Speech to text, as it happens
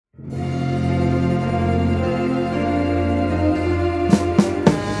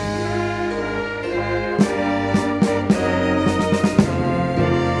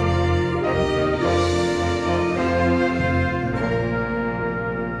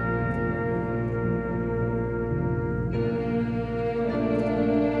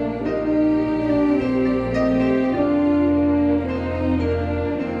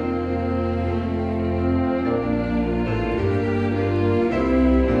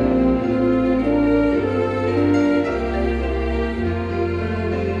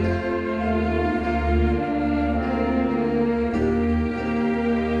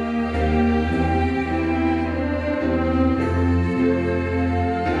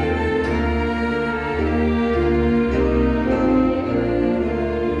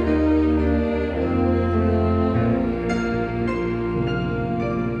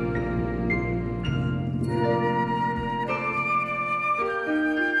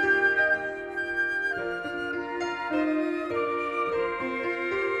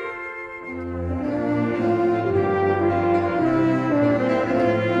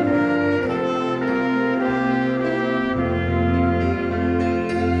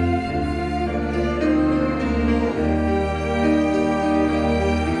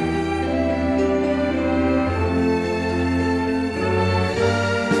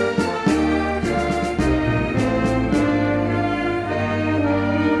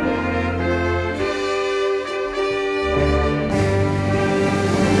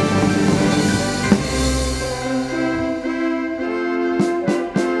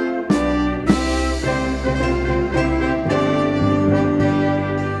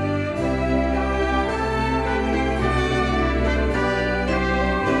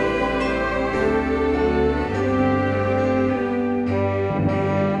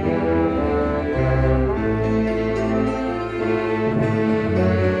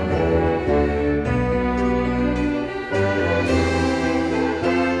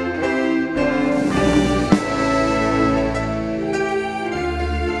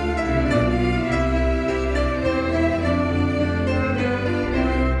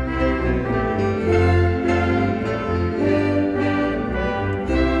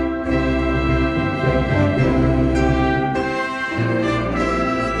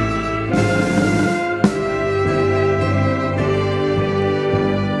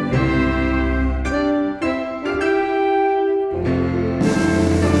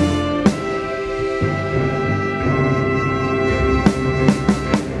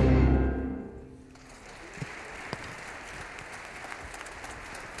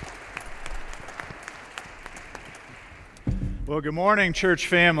Well, good morning, church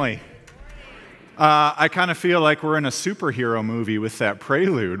family. I kind of feel like we're in a superhero movie with that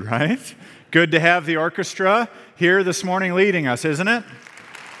prelude, right? Good to have the orchestra here this morning leading us, isn't it?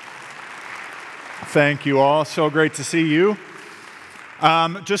 Thank you all. So great to see you.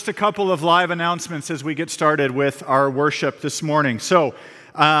 Just a couple of live announcements as we get started with our worship this morning. So,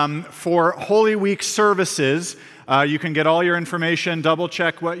 for Holy Week services, you can get all your information, double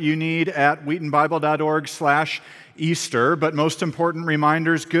check what you need at wheatonbible.org/Easter. But most important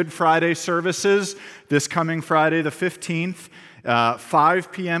reminders, Good Friday services this coming Friday the 15th,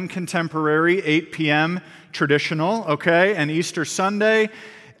 5 p.m. contemporary, 8 p.m. traditional, okay? And Easter Sunday,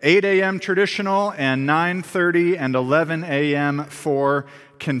 8 a.m. traditional, and 9:30 and 11 a.m. for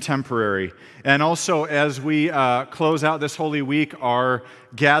contemporary. And also, as we close out this Holy Week, our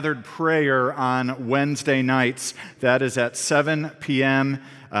gathered prayer on Wednesday nights, that is at 7 p.m.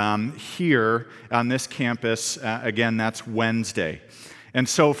 Here on this campus. Again, that's Wednesday. And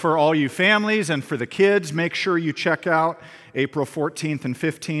so for all you families and for the kids, make sure you check out April 14th and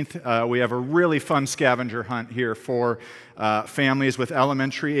 15th. We have a really fun scavenger hunt here for families with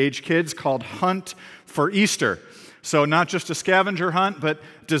elementary age kids called Hunt for Easter. So not just a scavenger hunt, but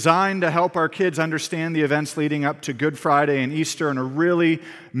designed to help our kids understand the events leading up to Good Friday and Easter in a really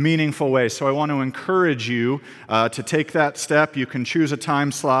meaningful way. So I want to encourage you to take that step. You can choose a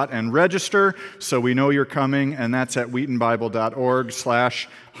time slot and register so we know you're coming, and that's at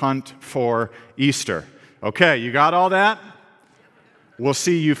wheatonbible.org/hunt for Easter. Okay, you got all that? We'll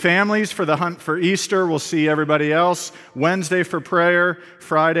see you families for the Hunt for Easter. We'll see everybody else Wednesday for prayer,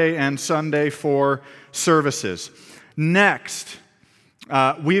 Friday and Sunday for services. Next,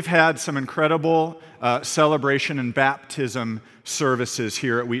 we've had some incredible celebration and baptism services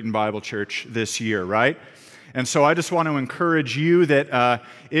here at Wheaton Bible Church this year, right? And so I just want to encourage you that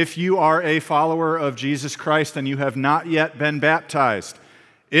if you are a follower of Jesus Christ and you have not yet been baptized,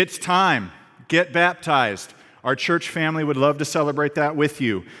 it's time. Get baptized. Our church family would love to celebrate that with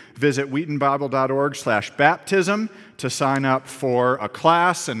you. Visit wheatonbible.org/baptism to sign up for a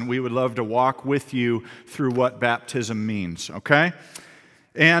class, and we would love to walk with you through what baptism means, okay?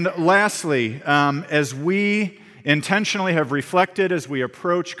 And lastly, as we intentionally have reflected as we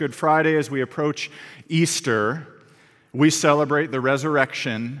approach Good Friday, as we approach Easter, we celebrate the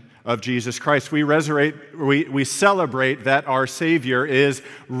resurrection of Jesus Christ. We celebrate that our Savior is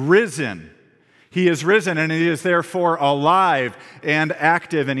risen. He is risen, and He is therefore alive and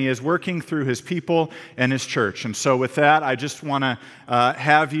active, and He is working through His people and His church. And so with that, I just want to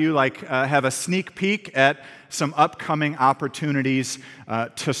have you have a sneak peek at some upcoming opportunities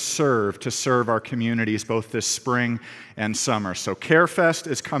to serve our communities both this spring and summer. So CareFest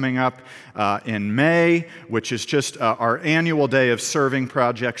is coming up in May, which is just our annual day of serving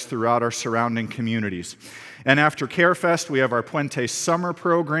projects throughout our surrounding communities. And after CareFest, we have our Puente Summer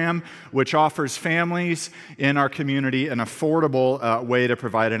Program, which offers families in our community an affordable way to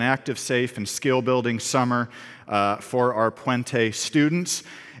provide an active, safe, and skill-building summer for our Puente students.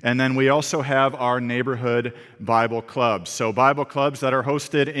 And then we also have our neighborhood Bible clubs. So Bible clubs that are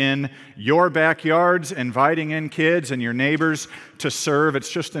hosted in your backyards, inviting in kids and your neighbors to serve. It's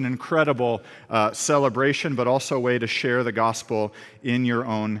just an incredible celebration, but also a way to share the gospel in your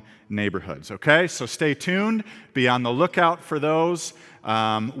own neighborhoods. Okay, so stay tuned. Be on the lookout for those.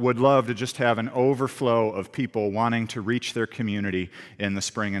 Would love to just have an overflow of people wanting to reach their community in the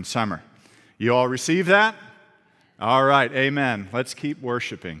spring and summer. You all receive that? All right, amen. Let's keep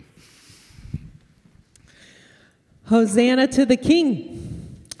worshiping. Hosanna to the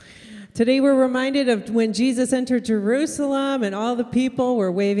King. Today we're reminded of when Jesus entered Jerusalem and all the people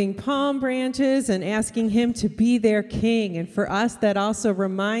were waving palm branches and asking Him to be their King. And for us, that also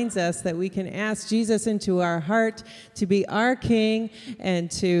reminds us that we can ask Jesus into our heart to be our King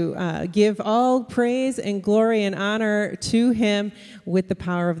and to give all praise and glory and honor to Him with the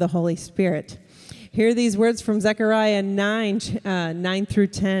power of the Holy Spirit. Hear these words from Zechariah 9 through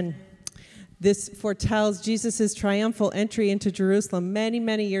 10. This foretells Jesus' triumphal entry into Jerusalem many,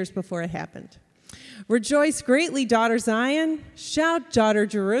 many years before it happened. Rejoice greatly, daughter Zion. Shout, daughter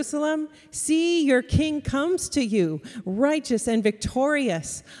Jerusalem. See, your king comes to you, righteous and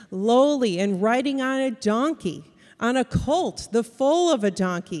victorious, lowly and riding on a donkey, on a colt, the foal of a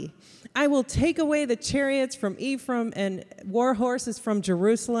donkey. I will take away the chariots from Ephraim and war horses from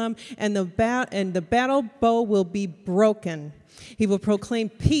Jerusalem, and the battle bow will be broken. He will proclaim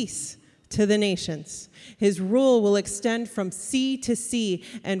peace to the nations. His rule will extend from sea to sea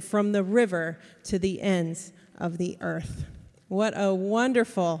and from the river to the ends of the earth. What a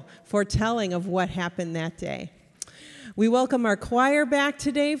wonderful foretelling of what happened that day. We welcome our choir back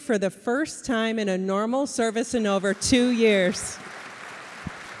today for the first time in a normal service in over 2 years.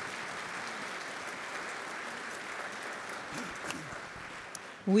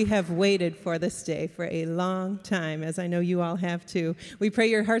 We have waited for this day for a long time, as I know you all have too. We pray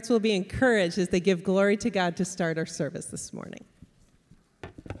your hearts will be encouraged as they give glory to God to start our service this morning.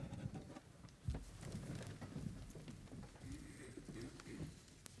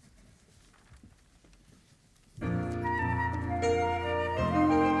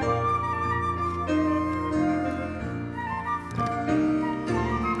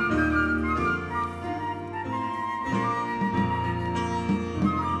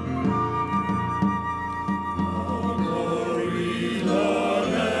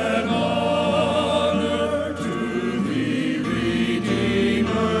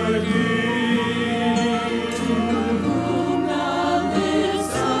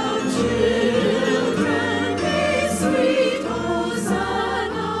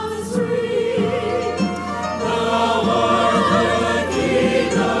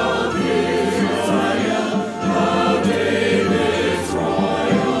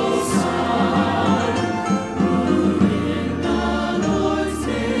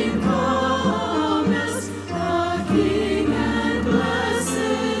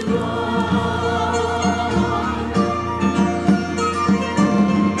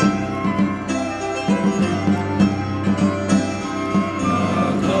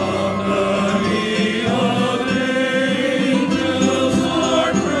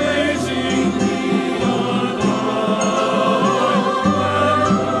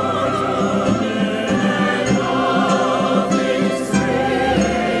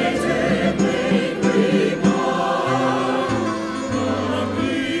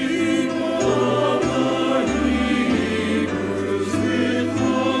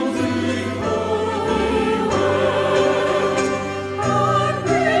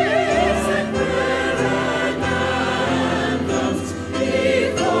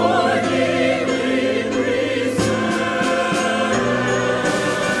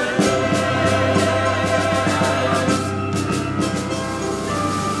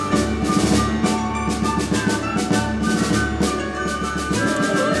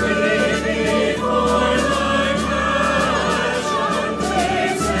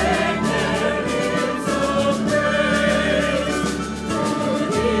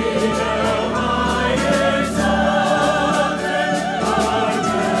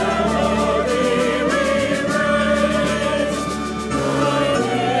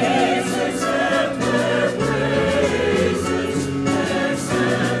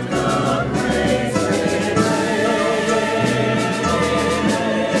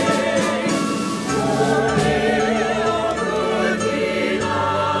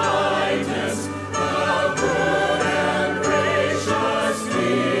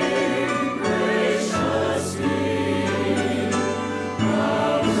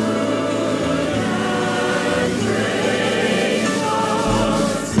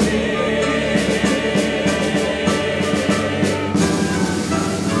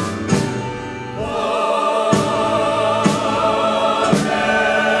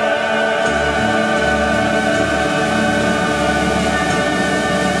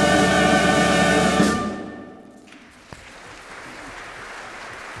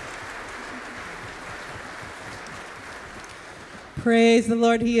 Praise the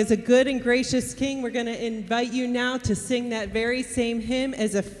Lord. He is a good and gracious King. We're going to invite you now to sing that very same hymn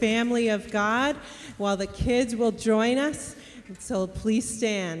as a family of God while the kids will join us. So please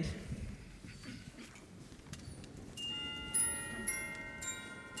stand.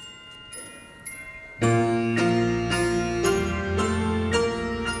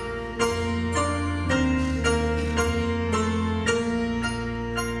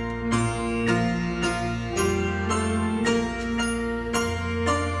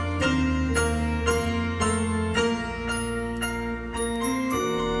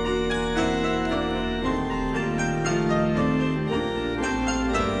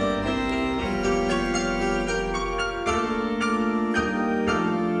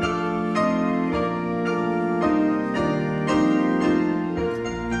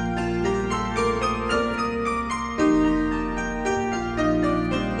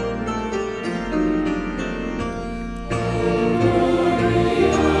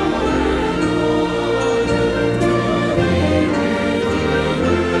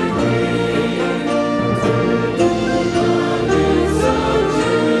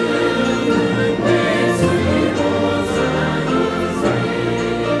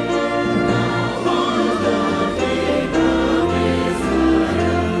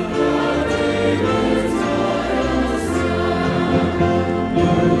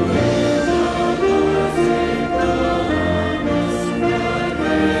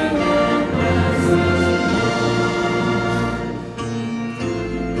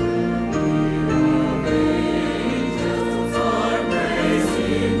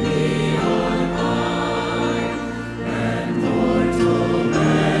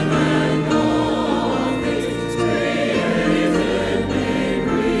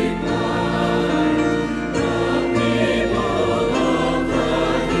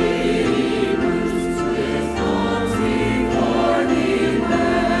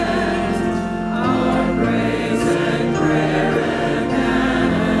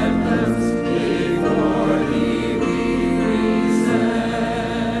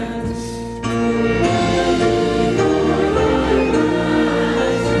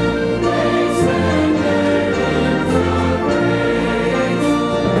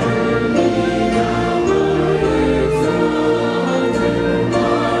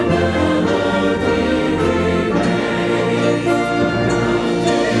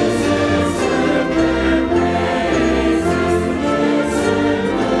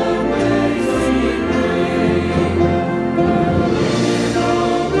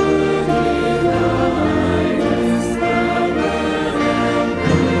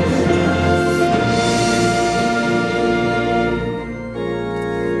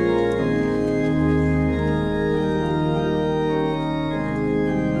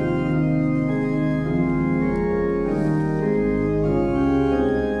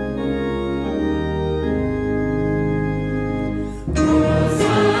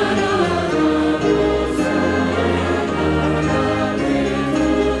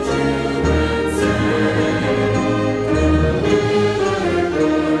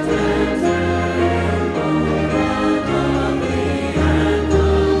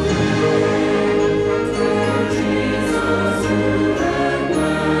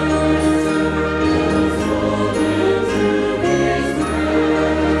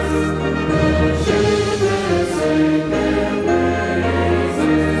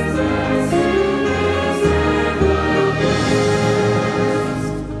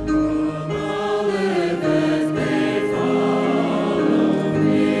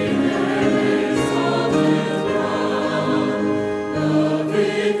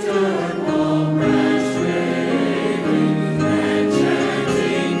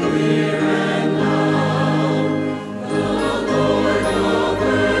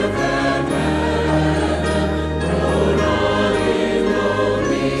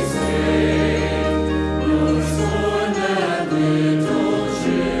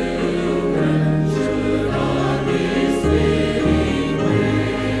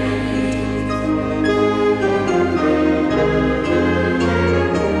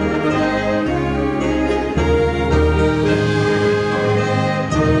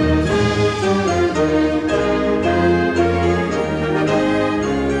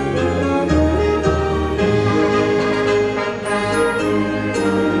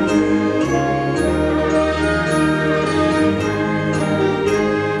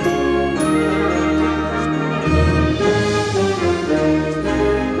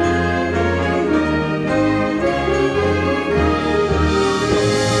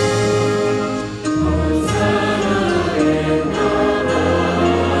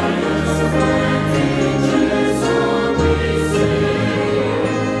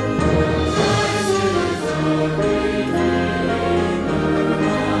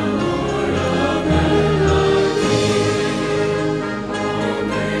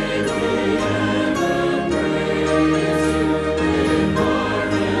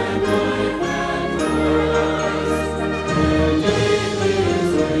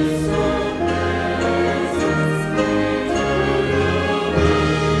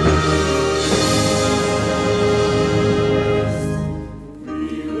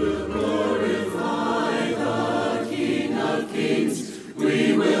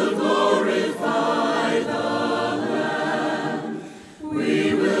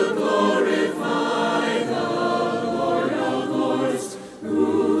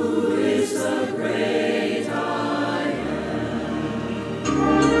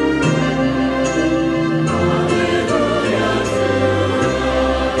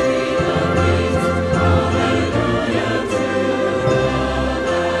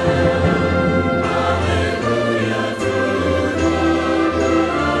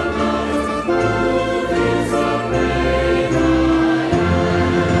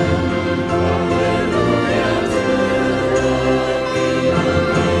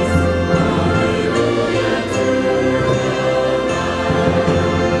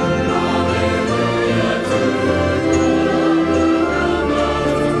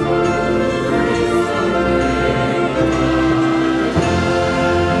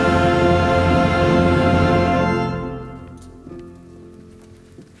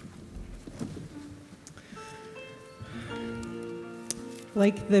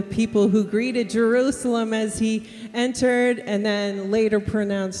 like the people who greeted Jerusalem as he entered and then later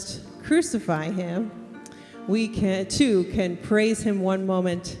pronounced, "Crucify him," we can praise him one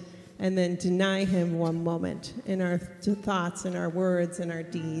moment and then deny him one moment in our thoughts and our words and our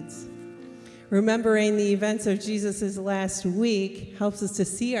deeds. Remembering the events of Jesus' last week helps us to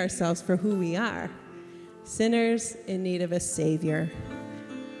see ourselves for who we are, sinners in need of a Savior,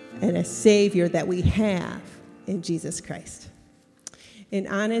 and a Savior that we have in Jesus Christ. In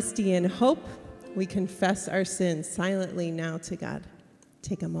honesty and hope, we confess our sins silently now to God.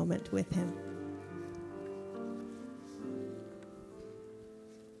 Take a moment with him.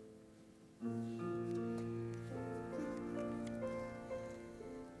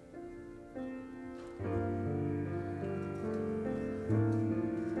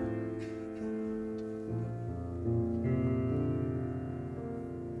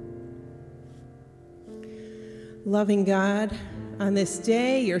 Loving God, on this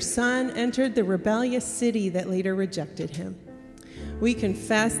day, your Son entered the rebellious city that later rejected him. We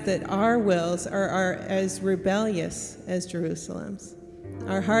confess that our wills are as rebellious as Jerusalem's.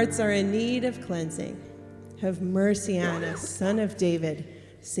 Our hearts are in need of cleansing. Have mercy on us, Son of David,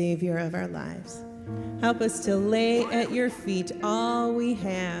 Savior of our lives. Help us to lay at your feet all we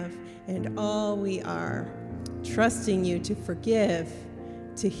have and all we are, trusting you to forgive,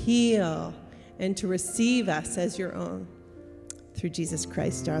 to heal, and to receive us as your own. Through Jesus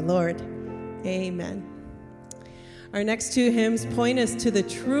Christ our Lord. Amen. Our next two hymns point us to the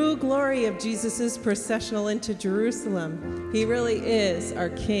true glory of Jesus' processional into Jerusalem. He really is our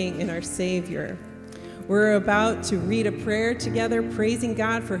King and our Savior. We're about to read a prayer together, praising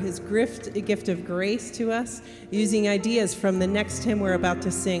God for his gift of grace to us, using ideas from the next hymn we're about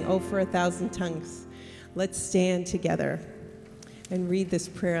to sing, "Oh, for a Thousand Tongues." Let's stand together and read this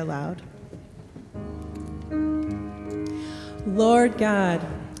prayer aloud. Lord God,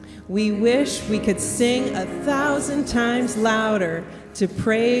 we wish we could sing 1,000 times louder to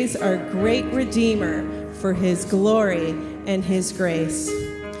praise our great Redeemer for his glory and his grace.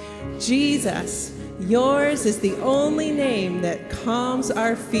 Jesus, yours is the only name that calms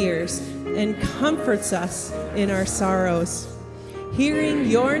our fears and comforts us in our sorrows. Hearing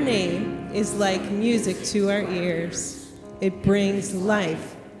your name is like music to our ears. It brings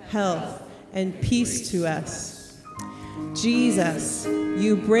life, health, and peace to us. Jesus,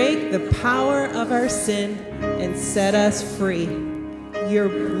 you break the power of our sin and set us free. Your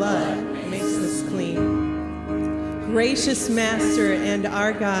blood makes us clean. Gracious Master and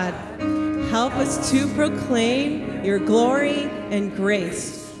our God, help us to proclaim your glory and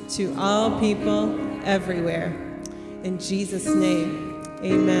grace to all people everywhere. In Jesus' name,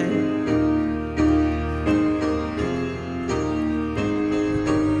 amen.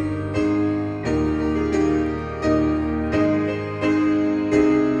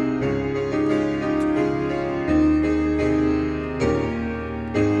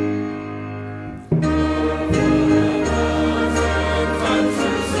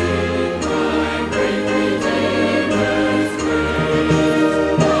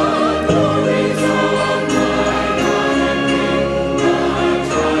 Glory to my God and King, my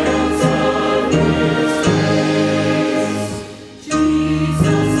triumphs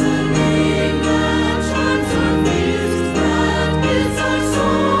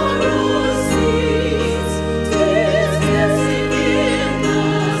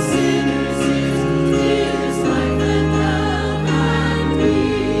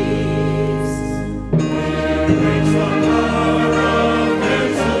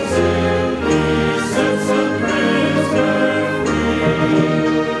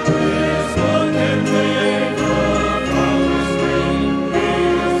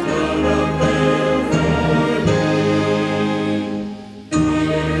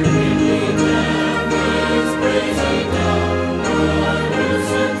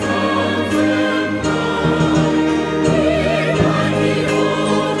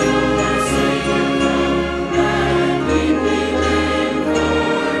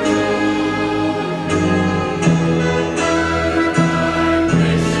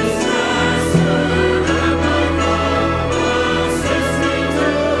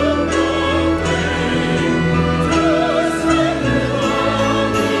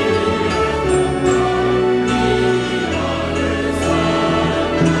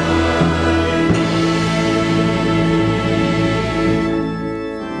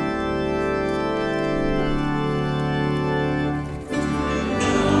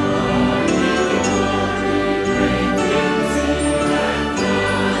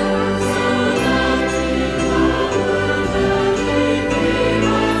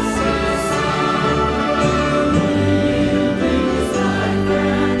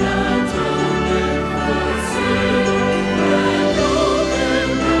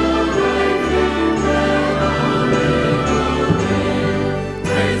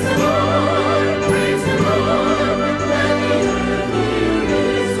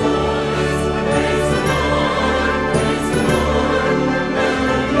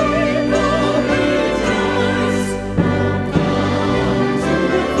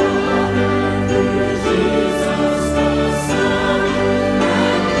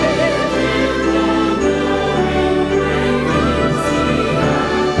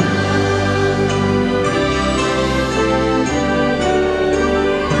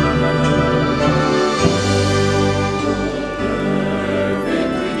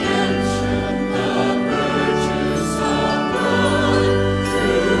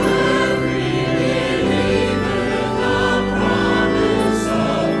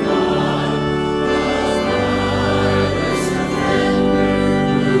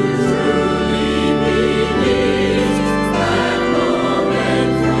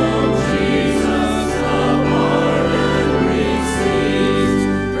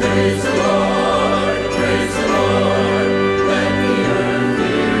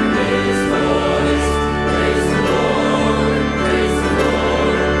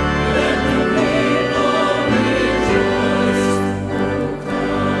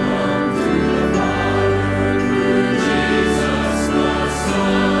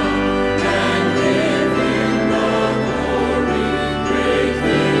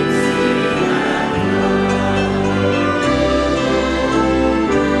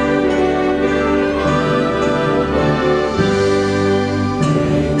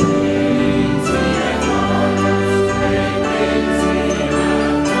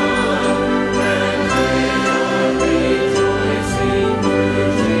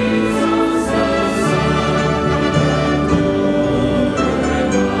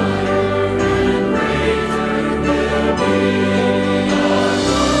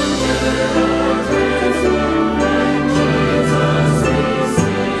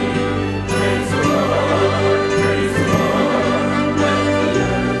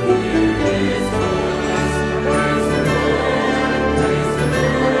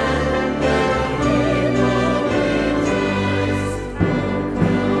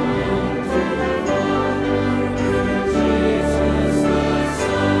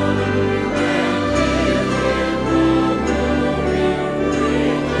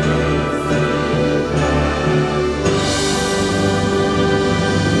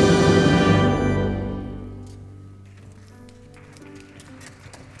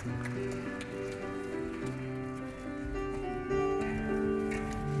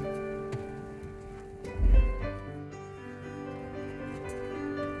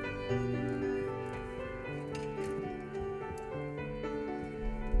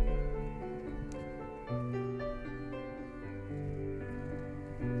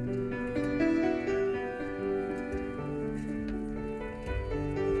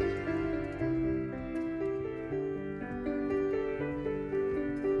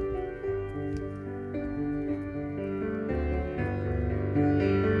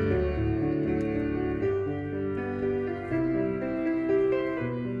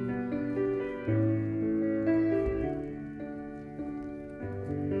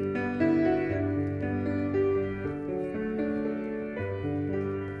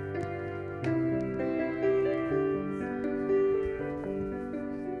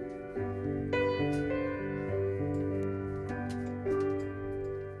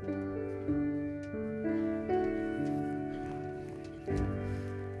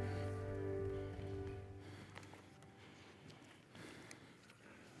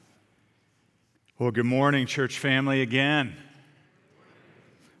Well, good morning, church family, again.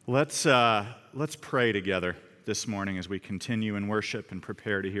 Let's pray together this morning as we continue in worship and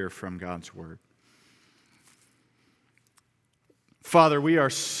prepare to hear from God's Word. Father, we are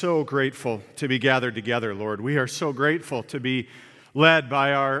so grateful to be gathered together, Lord. We are so grateful to be led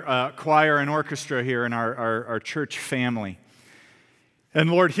by our choir and orchestra here in our church family. And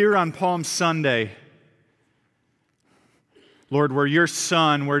Lord, here on Palm Sunday, Lord, where your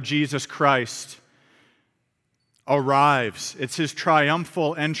Son, where Jesus Christ arrives. It's his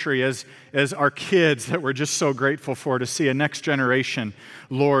triumphal entry as our kids that we're just so grateful for to see a next generation,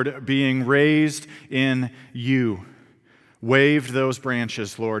 Lord, being raised in you. Waved those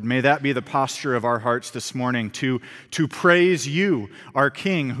branches, Lord. May that be the posture of our hearts this morning to praise you, our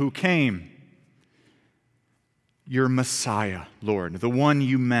King who came, your Messiah, Lord, the one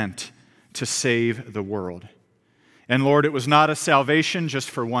you meant to save the world. And Lord, it was not a salvation just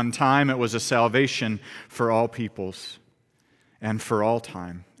for one time. It was a salvation for all peoples and for all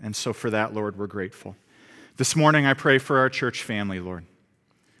time. And so for that, Lord, we're grateful. This morning, I pray for our church family, Lord.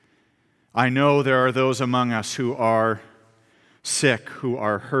 I know there are those among us who are sick, who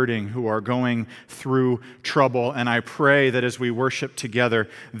are hurting, who are going through trouble. And I pray that as we worship together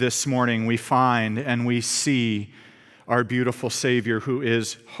this morning, we find and we see our beautiful Savior who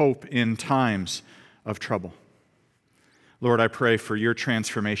is hope in times of trouble. Lord, I pray for your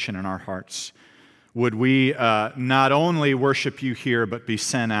transformation in our hearts. Would we not only worship you here, but be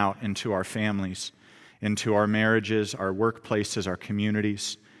sent out into our families, into our marriages, our workplaces, our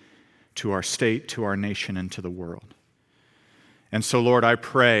communities, to our state, to our nation, and to the world. And so, Lord, I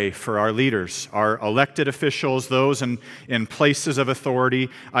pray for our leaders, our elected officials, those in places of authority.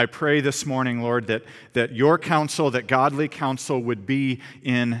 I pray this morning, Lord, that your counsel, that godly counsel would be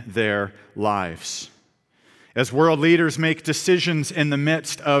in their lives. As world leaders make decisions in the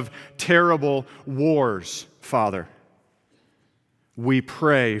midst of terrible wars, Father, we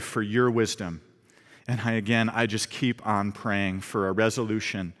pray for your wisdom. And I just keep on praying for a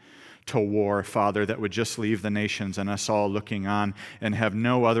resolution to war, Father, that would just leave the nations and us all looking on and have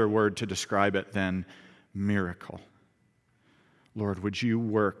no other word to describe it than miracle. Lord, would you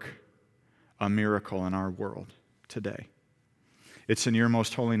work a miracle in our world today? It's in your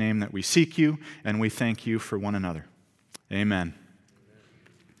most holy name that we seek you, and we thank you for one another. Amen.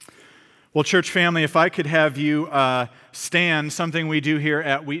 Well, church family, if I could have you stand, something we do here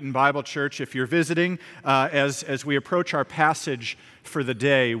at Wheaton Bible Church. If you're visiting, as we approach our passage for the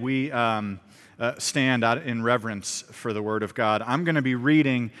day, we stand out in reverence for the Word of God. I'm going to be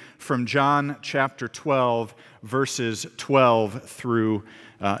reading from John chapter 12, verses 12 through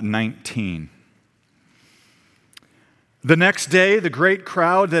 19. The next day, the great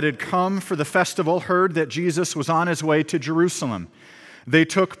crowd that had come for the festival heard that Jesus was on his way to Jerusalem. They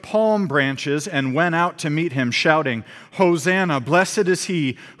took palm branches and went out to meet him, shouting, "Hosanna, blessed is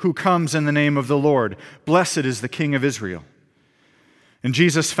he who comes in the name of the Lord. Blessed is the King of Israel." And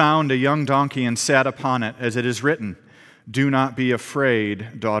Jesus found a young donkey and sat upon it, as it is written, "Do not be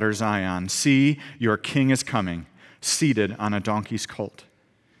afraid, daughter Zion. See, your king is coming, seated on a donkey's colt."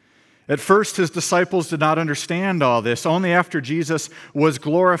 At first, his disciples did not understand all this. Only after Jesus was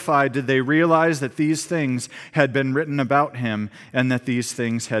glorified did they realize that these things had been written about him and that these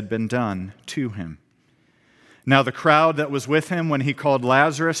things had been done to him. Now the crowd that was with him when he called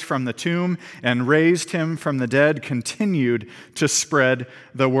Lazarus from the tomb and raised him from the dead continued to spread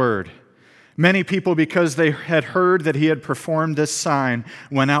the word. Many people, because they had heard that he had performed this sign,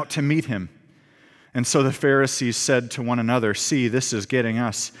 went out to meet him. And so the Pharisees said to one another, "See, this is getting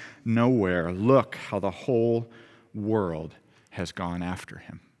us nowhere. Look how the whole world has gone after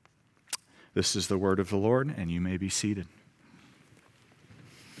him." This is the word of the Lord, and you may be seated.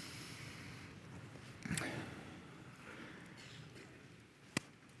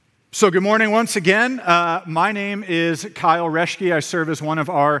 So good morning once again. My name is Kyle Reschke. I serve as one of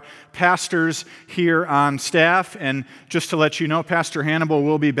our pastors here on staff. And just to let you know, Pastor Hannibal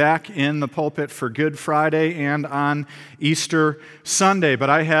will be back in the pulpit for Good Friday and on Easter Sunday. But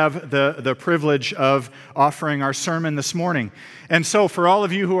I have the privilege of offering our sermon this morning. And so for all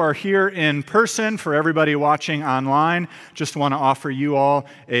of you who are here in person, for everybody watching online, just want to offer you all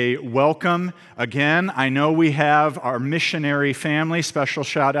a welcome again. I know we have our missionary family. Special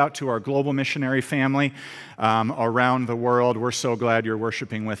shout out to our global missionary family around the world. We're so glad you're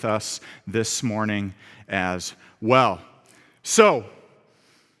worshiping with us this morning as well. So,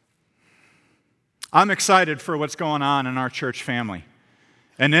 I'm excited for what's going on in our church family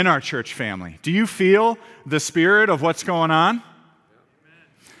and in our church family. Do you feel the spirit of what's going on?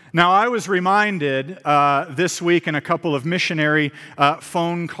 Now, I was reminded this week in a couple of missionary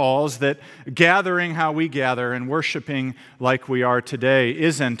phone calls that gathering how we gather and worshiping like we are today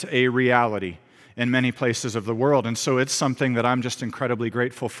isn't a reality in many places of the world. And so it's something that I'm just incredibly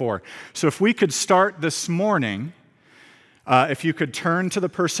grateful for. So if we could start this morning, if you could turn to the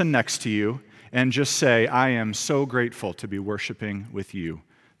person next to you and just say, "I am so grateful to be worshiping with you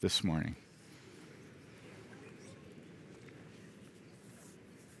this morning."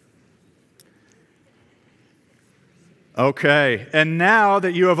 Okay, and now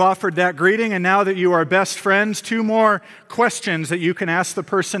that you have offered that greeting and now that you are best friends, two more questions that you can ask the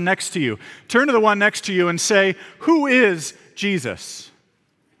person next to you. Turn to the one next to you and say, "Who is Jesus?"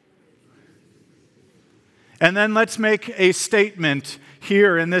 And then let's make a statement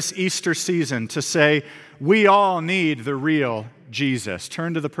here in this Easter season to say, we all need the real Jesus.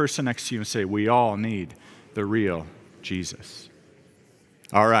 Turn to the person next to you and say, "We all need the real Jesus."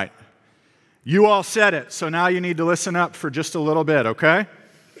 All right. You all said it, so now you need to listen up for just a little bit, okay?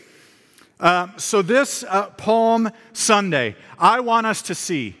 So this Palm Sunday, I want us to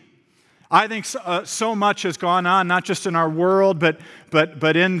see. I think so much has gone on, not just in our world,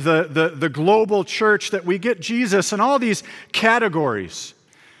 but in the global church, that we get Jesus in all these categories.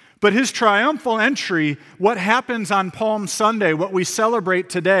 But his triumphal entry, what happens on Palm Sunday, what we celebrate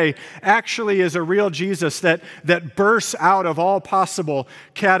today, actually is a real Jesus that bursts out of all possible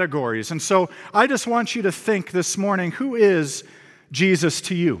categories. And so I just want you to think this morning, who is Jesus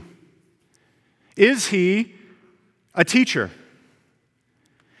to you? Is he a teacher?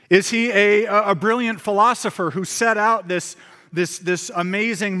 Is he a brilliant philosopher who set out this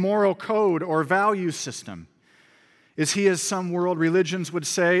amazing moral code or value system? Is he, as some world religions would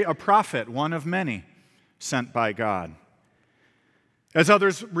say, a prophet, one of many sent by God? As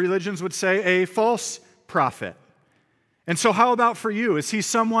others religions would say, a false prophet. And so how about for you? Is he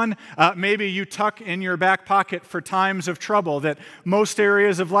someone maybe you tuck in your back pocket for times of trouble, that most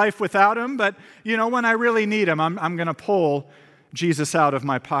areas of life without him, but when I really need him, I'm going to pull Jesus out of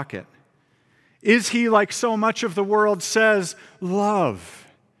my pocket? Is he, like so much of the world says, love?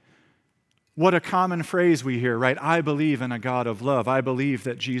 What a common phrase we hear, right? I believe in a God of love. I believe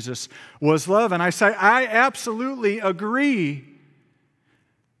that Jesus was love. And I say, I absolutely agree.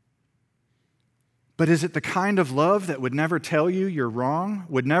 But is it the kind of love that would never tell you you're wrong,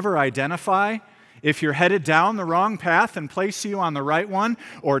 would never identify if you're headed down the wrong path and place you on the right one,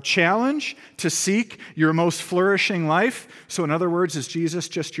 or challenge to seek your most flourishing life? So in other words, is Jesus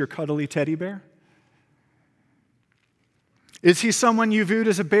just your cuddly teddy bear? Is he someone you viewed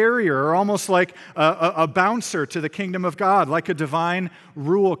as a barrier or almost like a bouncer to the kingdom of God, like a divine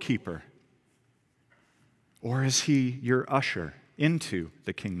rule keeper? Or is he your usher into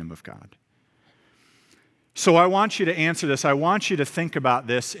the kingdom of God? So I want you to answer this. I want you to think about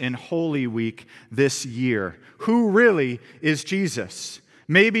this in Holy Week this year. Who really is Jesus?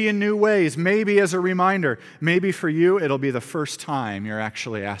 Maybe in new ways, maybe as a reminder. Maybe for you, it'll be the first time you're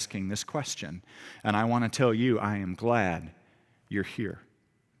actually asking this question. And I want to tell you, I am glad you're here.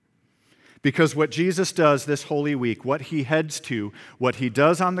 Because what Jesus does this Holy Week, what he heads to, what he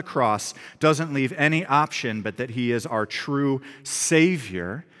does on the cross, doesn't leave any option but that he is our true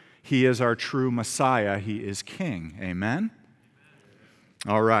Savior. He is our true Messiah. He is King. Amen?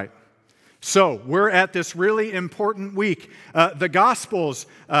 All right. So we're at this really important week. The Gospels,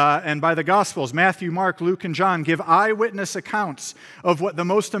 and by the Gospels, Matthew, Mark, Luke, and John give eyewitness accounts of what the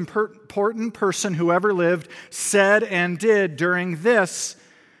most important person who ever lived said and did during this,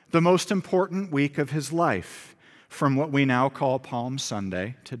 the most important week of his life, from what we now call Palm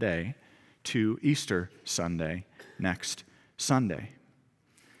Sunday today to Easter Sunday next Sunday.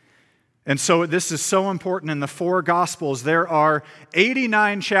 And so this is so important in the four Gospels. There are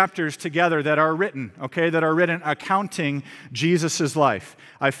 89 chapters together that are written, that are written accounting Jesus' life.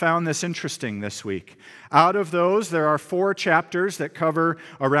 I found this interesting this week. Out of those, there are 4 chapters that cover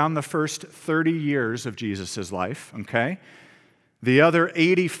around the first 30 years of Jesus' life, The other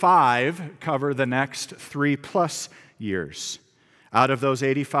 85 cover the next 3+ years. Out of those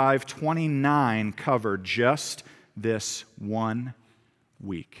 85, 29 cover just this one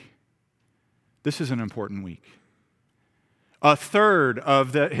week. This is an important week. A third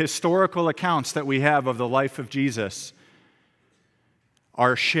of the historical accounts that we have of the life of Jesus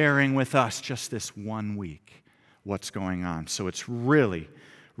are sharing with us just this one week what's going on. So it's really,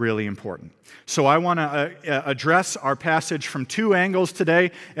 really important. So I want to address our passage from 2 angles today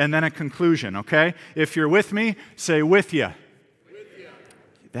and then a conclusion, If you're with me, say with ya. With ya.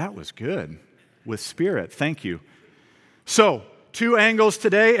 That was good. With spirit. Thank you. So, 2 angles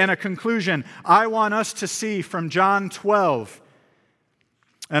today and a conclusion. I want us to see from John 12,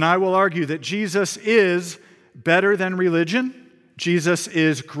 and I will argue that Jesus is better than religion. Jesus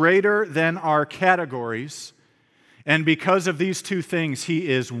is greater than our categories. And because of these 2 things, he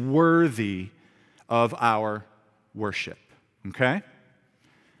is worthy of our worship.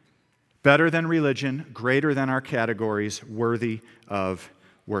 Better than religion, greater than our categories, worthy of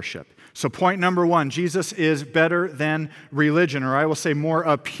worship. So point number 1, Jesus is better than religion, or I will say more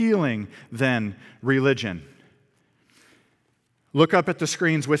appealing than religion. Look up at the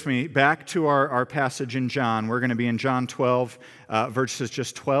screens with me, back to our passage in John. We're going to be in John 12, verses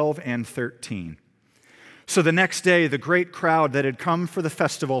just 12 and 13. So the next day, the great crowd that had come for the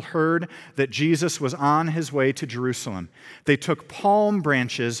festival heard that Jesus was on his way to Jerusalem. They took palm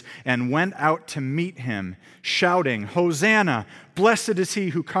branches and went out to meet him, shouting, "Hosanna! Blessed is he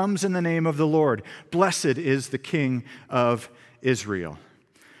who comes in the name of the Lord. Blessed is the King of Israel."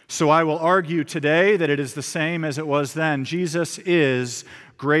 So I will argue today that it is the same as it was then. Jesus is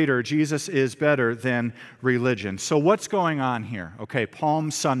greater. Jesus is better than religion. So what's going on here?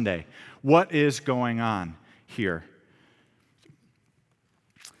 Palm Sunday. What is going on here?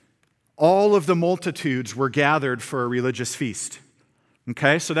 All of the multitudes were gathered for a religious feast.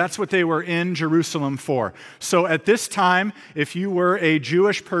 So that's what they were in Jerusalem for. So at this time, if you were a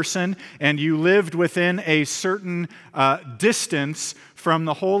Jewish person and you lived within a certain distance from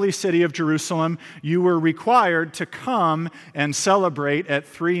the holy city of Jerusalem, you were required to come and celebrate at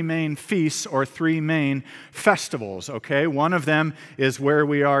 3 main feasts or 3 main festivals. One of them is where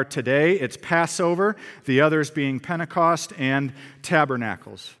we are today. It's Passover, the others being Pentecost and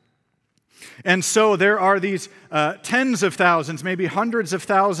Tabernacles. And so there are these tens of thousands, maybe hundreds of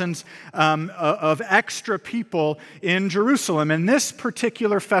thousands of extra people in Jerusalem. And this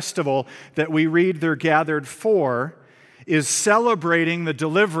particular festival that we read they're gathered for is celebrating the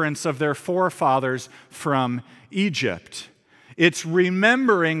deliverance of their forefathers from Egypt. It's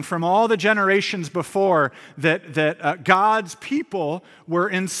remembering from all the generations before that God's people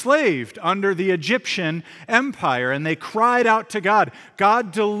were enslaved under the Egyptian empire, and they cried out to God.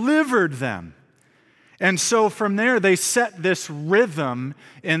 God delivered them. And so from there, they set this rhythm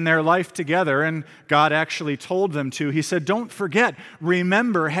in their life together, and God actually told them to. He said, don't forget,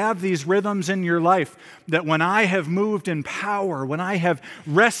 remember, have these rhythms in your life, that when I have moved in power, when I have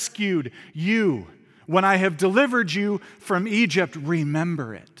rescued you, when I have delivered you from Egypt,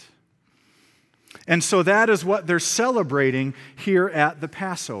 remember it. And so that is what they're celebrating here at the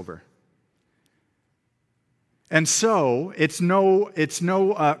Passover. And so it's no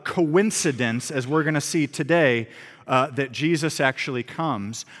coincidence, as we're going to see today, that Jesus actually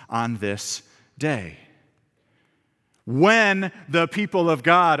comes on this day. When the people of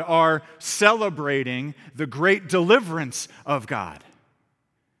God are celebrating the great deliverance of God.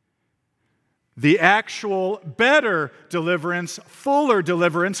 The actual better deliverance, fuller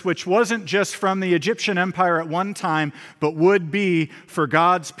deliverance, which wasn't just from the Egyptian empire at one time, but would be for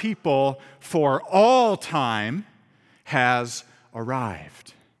God's people for all time, has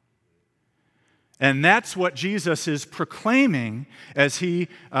arrived. And that's what Jesus is proclaiming as he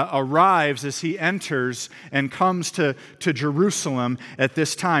arrives, as he enters and comes to Jerusalem at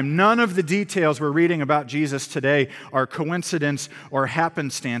this time. None of the details we're reading about Jesus today are coincidence or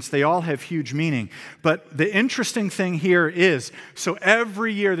happenstance. They all have huge meaning. But the interesting thing here is, so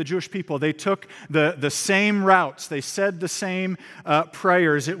every year the Jewish people, they took the same routes. They said the same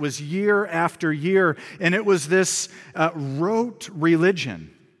prayers. It was year after year. And it was this rote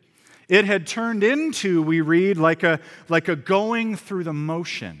religion. It had turned into, we read, like a going through the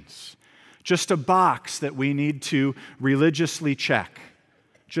motions. Just a box that we need to religiously check.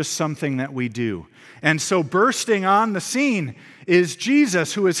 just something that we do. And so bursting on the scene is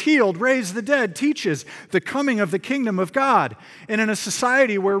Jesus, who has healed, raised the dead, teaches the coming of the kingdom of God. And in a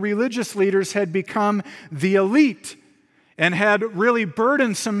society where religious leaders had become the elite and had really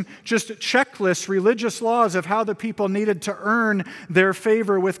burdensome, just checklist religious laws of how the people needed to earn their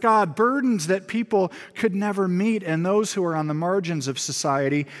favor with God, burdens that people could never meet, and those who are on the margins of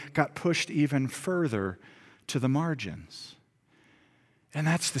society got pushed even further to the margins. And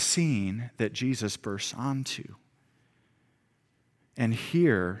that's the scene that Jesus bursts onto. And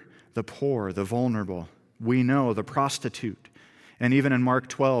here, the poor, the vulnerable, we know the prostitute, and even in Mark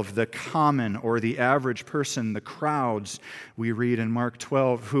 12, the common or the average person, the crowds, we read in Mark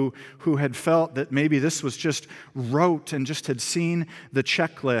 12, who had felt that maybe this was just rote and just had seen the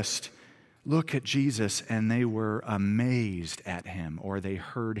checklist, look at Jesus, and they were amazed at him, or they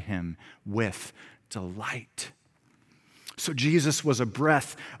heard him with delight. So Jesus was a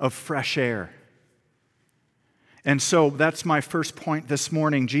breath of fresh air. And so that's my first point this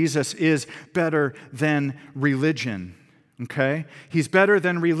morning. Jesus is better than religion. Okay? He's better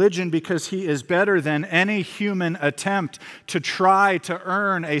than religion because he is better than any human attempt to try to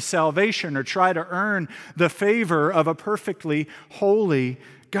earn a salvation or try to earn the favor of a perfectly holy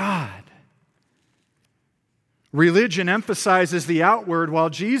God. Religion emphasizes the outward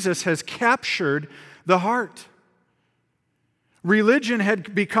while Jesus has captured the heart. Religion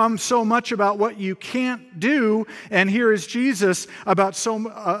had become so much about what you can't do, and here is Jesus about so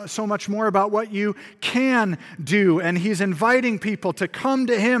much more about what you can do. And he's inviting people to come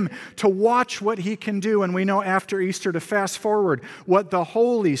to him to watch what he can do. And we know after Easter, to fast forward, what the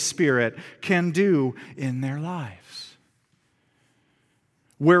Holy Spirit can do in their lives.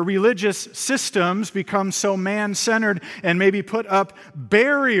 Where religious systems become so man-centered and maybe put up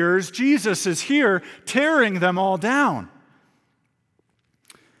barriers, Jesus is here tearing them all down.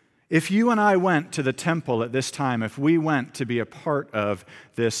 If you and I went to the temple at this time, if we went to be a part of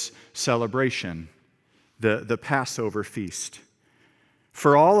this celebration, the Passover feast,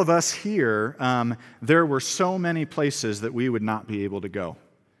 for all of us here, there were so many places that we would not be able to go.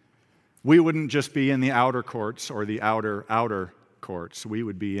 We wouldn't just be in the outer courts or the outer courts. We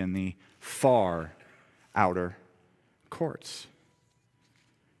would be in the far outer courts.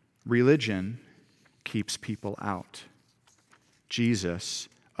 Religion keeps people out. Jesus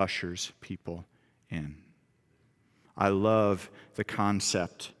ushers people in. I love the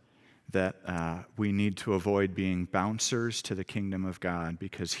concept that we need to avoid being bouncers to the kingdom of God,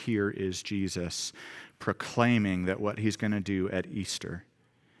 because here is Jesus proclaiming that what he's going to do at Easter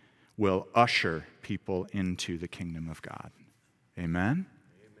will usher people into the kingdom of God. Amen?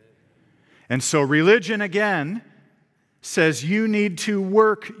 And so religion, again, says you need to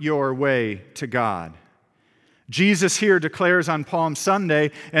work your way to God. Jesus here declares on Palm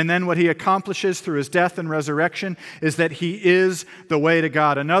Sunday, and then what he accomplishes through his death and resurrection is that he is the way to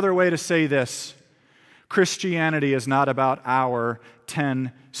God. Another way to say this, Christianity is not about our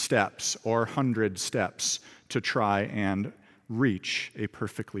 10 steps or 100 steps to try and reach a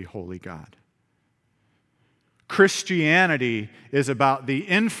perfectly holy God. Christianity is about the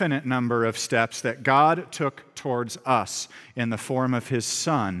infinite number of steps that God took towards us in the form of his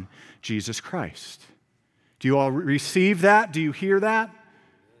Son, Jesus Christ. Do you all receive that? Do you hear that?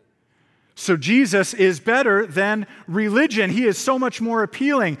 So Jesus is better than religion. He is so much more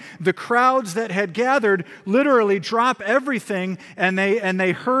appealing. The crowds that had gathered literally drop everything, and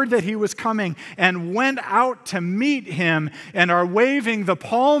they heard that he was coming and went out to meet him and are waving the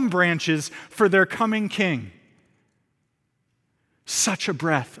palm branches for their coming king. Such a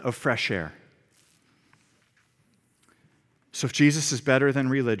breath of fresh air. So if Jesus is better than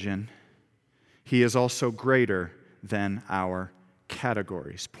religion, he is also greater than our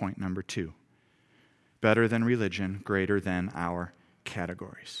categories. Point number 2. Better than religion, greater than our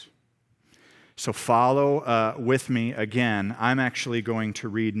categories. So follow with me again. I'm actually going to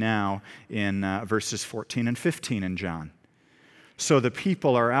read now in verses 14 and 15 in John. So the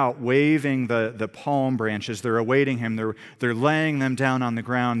people are out waving the palm branches. They're awaiting him. They're laying them down on the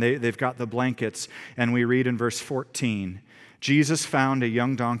ground. They've got the blankets. And we read in verse 14, Jesus found a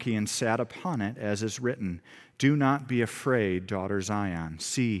young donkey and sat upon it, as is written, "Do not be afraid, daughter Zion.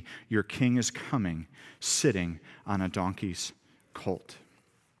 See, your king is coming, sitting on a donkey's colt."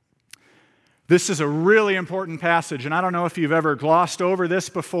 This is a really important passage, and I don't know if you've ever glossed over this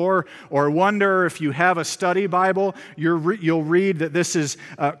before or wonder if you have a study Bible, you'll read that this is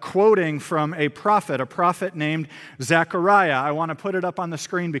quoting from a prophet named Zechariah. I want to put it up on the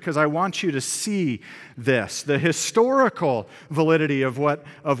screen because I want you to see this, the historical validity of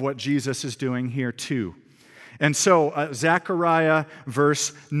what Jesus is doing here too. And so Zechariah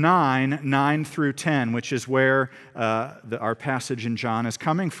verse 9 through 10, which is where our passage in John is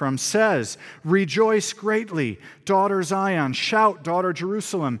coming from, says, "Rejoice greatly, daughter Zion. Shout, daughter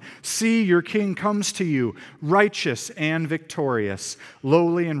Jerusalem. See, your king comes to you, righteous and victorious,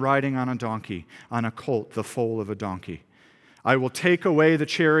 lowly and riding on a donkey, on a colt, the foal of a donkey. I will take away the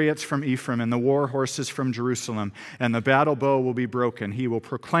chariots from Ephraim and the war horses from Jerusalem, and the battle bow will be broken. He will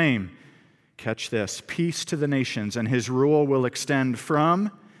proclaim," catch this, "peace to the nations, and his rule will extend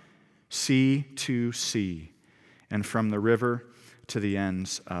from sea to sea and from the river to the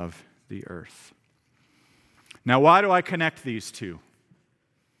ends of the earth." Now, why do I connect these two?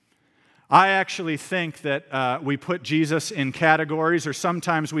 I actually think that we put Jesus in categories, or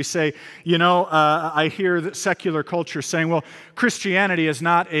sometimes we say, I hear that secular culture saying, well, Christianity is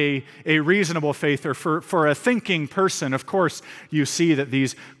not a reasonable faith, or for a thinking person, of course, you see that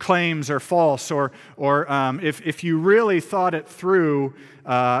these claims are false, or if you really thought it through,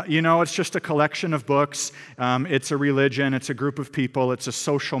 it's just a collection of books, it's a religion, it's a group of people, it's a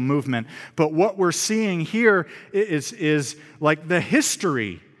social movement. But what we're seeing here is like the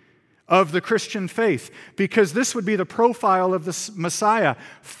history of the Christian faith, because this would be the profile of the Messiah.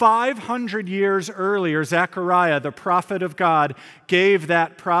 500 years earlier, Zechariah, the prophet of God, gave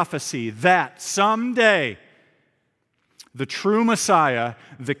that prophecy that someday the true Messiah,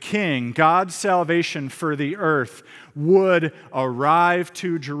 the King, God's salvation for the earth, would arrive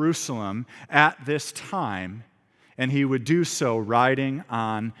to Jerusalem at this time, and he would do so riding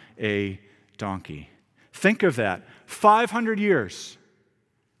on a donkey. Think of that. 500 years.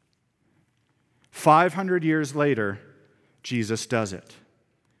 500 years later, Jesus does it.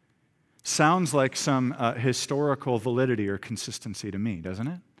 Sounds like some historical validity or consistency to me, doesn't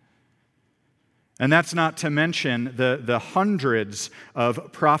it? And that's not to mention the hundreds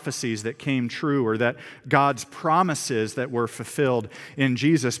of prophecies that came true, or that God's promises that were fulfilled in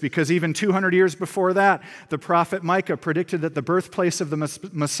Jesus. Because even 200 years before that, the prophet Micah predicted that the birthplace of the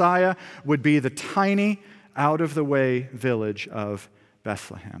Messiah would be the tiny, out-of-the-way village of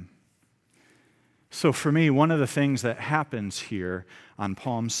Bethlehem. So for me, one of the things that happens here on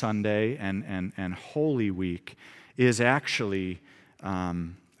Palm Sunday and Holy Week is actually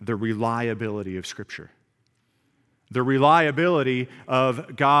the reliability of Scripture. The reliability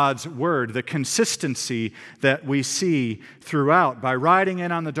of God's Word, the consistency that we see throughout. By riding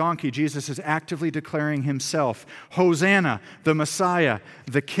in on the donkey, Jesus is actively declaring himself, Hosanna, the Messiah,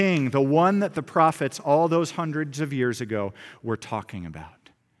 the King, the one that the prophets all those hundreds of years ago were talking about.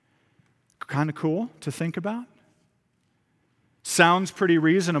 Kind of cool to think about? Sounds pretty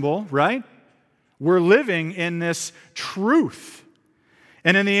reasonable, right? We're living in this truth.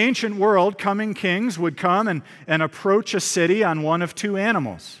 And in the ancient world, coming kings would come and approach a city on one of two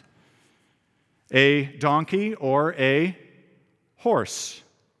animals, a donkey or a horse.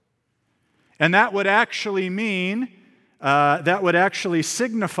 And that would actually mean, that would actually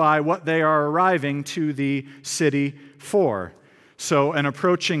signify what they are arriving to the city for. So an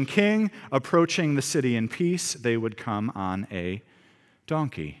approaching king, approaching the city in peace, they would come on a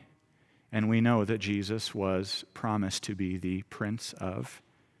donkey. And we know that Jesus was promised to be the Prince of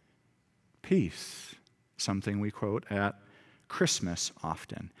Peace, something we quote at Christmas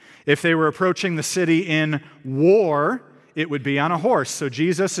often. If they were approaching the city in war, it would be on a horse. So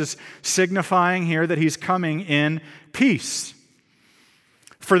Jesus is signifying here that he's coming in peace.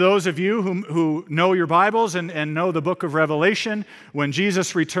 For those of you who know your Bibles and know the book of Revelation, when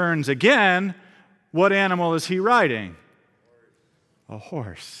Jesus returns again, what animal is he riding? A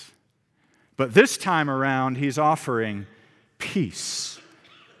horse. But this time around, he's offering peace.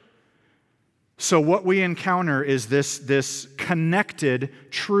 So what we encounter is this connected,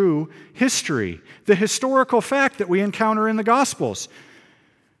 true history, the historical fact that we encounter in the Gospels.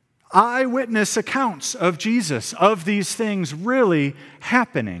 Eyewitness accounts of Jesus, of these things really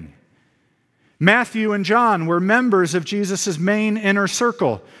happening. Matthew and John were members of Jesus' main inner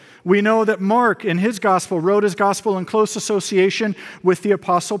circle. We know that Mark, in his gospel, wrote his gospel in close association with the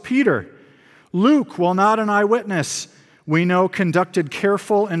Apostle Peter. Luke, while not an eyewitness, we know conducted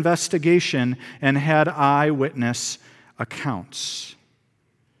careful investigation and had eyewitness accounts.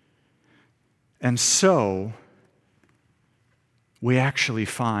 And so, we actually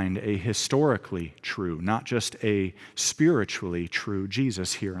find a historically true, not just a spiritually true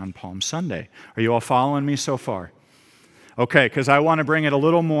Jesus here on Palm Sunday. Are you all following me so far? Okay, because I want to bring it a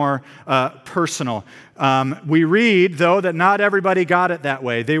little more personal. We read, though, that not everybody got it that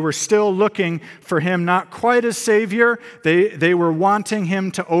way. They were still looking for him not quite as Savior. They were wanting him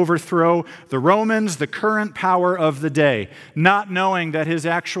to overthrow the Romans, the current power of the day, not knowing that his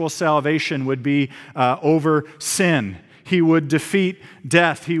actual salvation would be over sin. He would defeat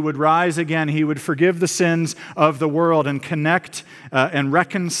death. He would rise again. He would forgive the sins of the world and connect and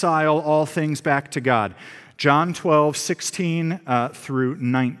reconcile all things back to God. John 12, 16 through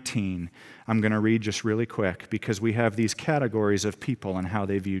 19. I'm going to read just really quick because we have these categories of people and how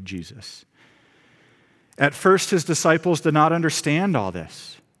they viewed Jesus. At first, his disciples did not understand all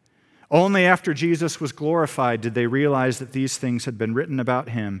this. Only after Jesus was glorified did they realize that these things had been written about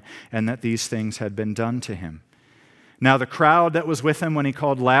him and that these things had been done to him. Now the crowd that was with him when he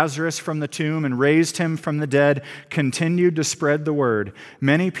called Lazarus from the tomb and raised him from the dead continued to spread the word.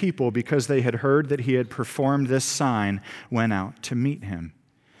 Many people, because they had heard that he had performed this sign, went out to meet him.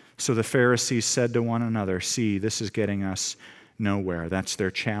 So the Pharisees said to one another, "See, this is getting us nowhere." That's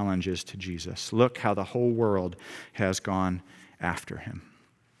their challenges to Jesus. Look how the whole world has gone after him.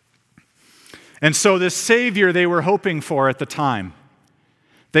 And so this Savior they were hoping for at the time,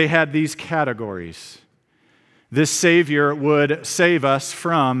 they had these categories. This Savior would save us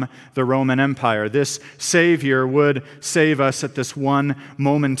from the Roman Empire. This Savior would save us at this one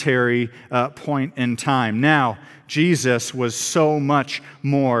momentary point in time. Now, Jesus was so much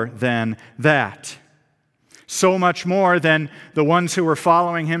more than that. So much more than the ones who were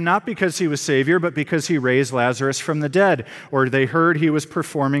following him, not because he was Savior, but because he raised Lazarus from the dead, or they heard he was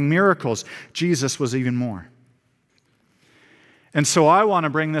performing miracles. Jesus was even more. And so I want to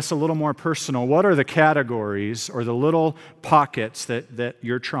bring this a little more personal. What are the categories or the little pockets that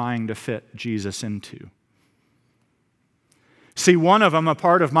you're trying to fit Jesus into? See, one of them, a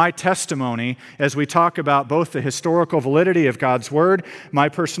part of my testimony, as we talk about both the historical validity of God's Word, my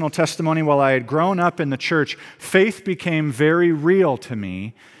personal testimony while I had grown up in the church, faith became very real to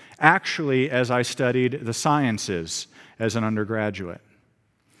me, actually, as I studied the sciences as an undergraduate.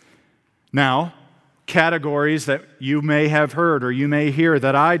 Now, categories that you may have heard or you may hear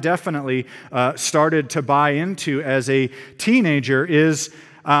that I definitely started to buy into as a teenager is,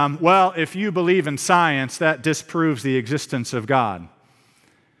 well, if you believe in science, that disproves the existence of God.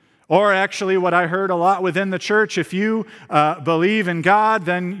 Or actually what I heard a lot within the church, if you believe in God,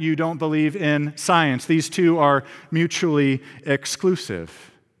 then you don't believe in science. These two are mutually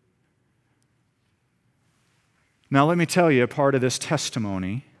exclusive. Now let me tell you a part of this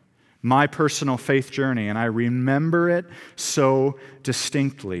testimony, my personal faith journey, and I remember it so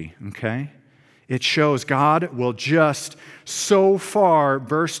distinctly, okay? It shows God will just so far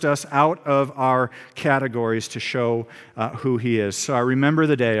burst us out of our categories to show who He is. So I remember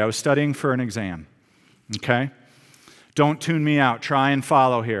the day I was studying for an exam, okay? Don't tune me out. Try and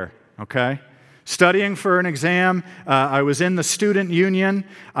follow here, okay? Studying for an exam. I was in the student union.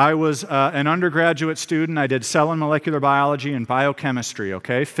 I was an undergraduate student. I did cell and molecular biology and biochemistry,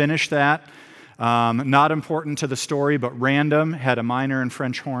 okay? Finished that. Not important to the story, but random. Had a minor in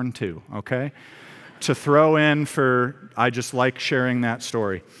French horn too, okay? To throw in for, I just like sharing that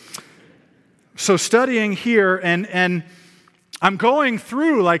story. So studying here, and I'm going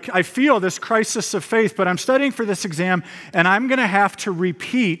through, like, I feel this crisis of faith, but I'm studying for this exam, and I'm going to have to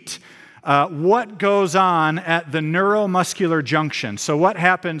repeat what goes on at the neuromuscular junction. So what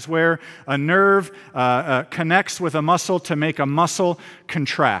happens where a nerve connects with a muscle to make a muscle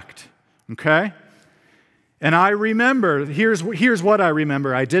contract, okay? And I remember, here's what I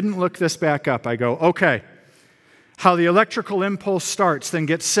remember. I didn't look this back up. I go, okay, how the electrical impulse starts, then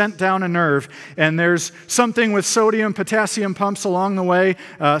gets sent down a nerve, and there's something with sodium, potassium pumps along the way,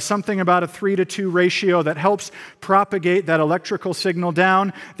 something about a 3-to-2 ratio that helps propagate that electrical signal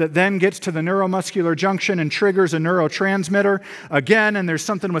down, that then gets to the neuromuscular junction and triggers a neurotransmitter again, and there's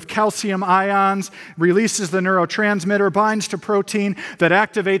something with calcium ions, releases the neurotransmitter, binds to protein that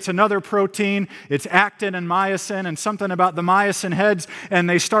activates another protein. It's actin and myosin, and something about the myosin heads, and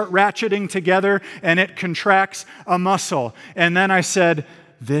they start ratcheting together, and it contracts a muscle. And then I said,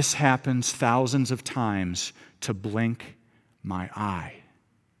 this happens thousands of times to blink my eye.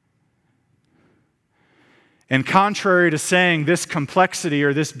 And contrary to saying this complexity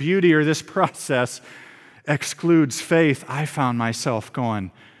or this beauty or this process excludes faith, I found myself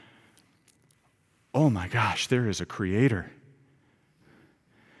going, oh my gosh, there is a creator.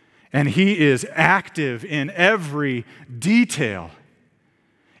 And He is active in every detail.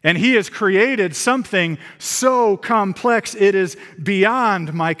 And He has created something so complex it is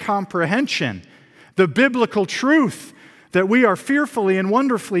beyond my comprehension. The biblical truth that we are fearfully and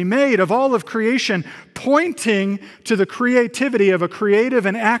wonderfully made, of all of creation, pointing to the creativity of a creative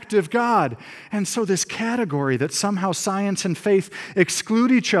and active God. And so this category that somehow science and faith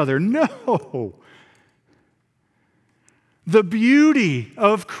exclude each other, no. The beauty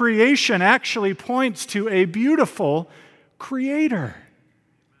of creation actually points to a beautiful Creator.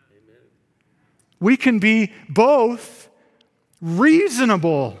 We can be both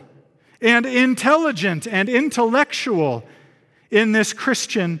reasonable and intelligent and intellectual in this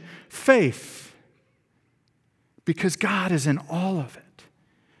Christian faith because God is in all of it.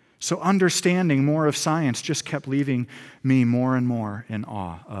 So understanding more of science just kept leaving me more and more in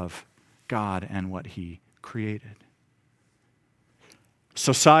awe of God and what He created.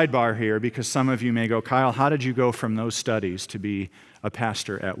 So sidebar here, because some of you may go, Kyle, how did you go from those studies to be a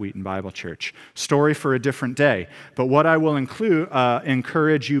pastor at Wheaton Bible Church? Story for a different day. But what I will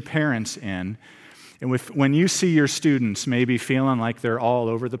encourage you parents in, and when you see your students maybe feeling like they're all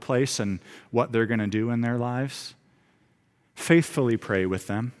over the place and what they're going to do in their lives, faithfully pray with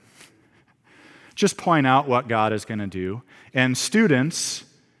them. Just point out what God is going to do. And students,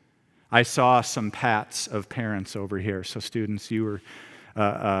 I saw some pats of parents over here. So students, you were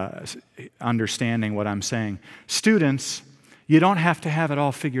understanding what I'm saying. Students, you don't have to have it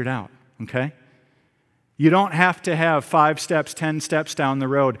all figured out, okay? You don't have to have 5 steps, 10 steps down the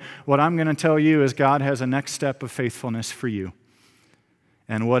road. What I'm going to tell you is God has a next step of faithfulness for you.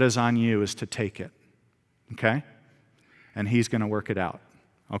 And what is on you is to take it, okay? And He's going to work it out.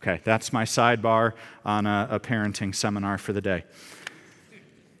 Okay, that's my sidebar on a parenting seminar for the day.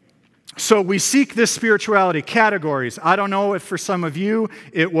 So we seek this spirituality, categories. I don't know if for some of you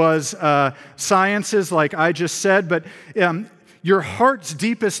it was sciences like I just said, but your heart's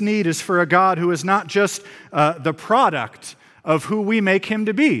deepest need is for a God who is not just the product of who we make Him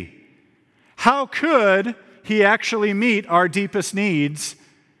to be. How could He actually meet our deepest needs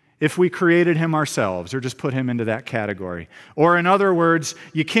if we created Him ourselves or just put Him into that category? Or in other words,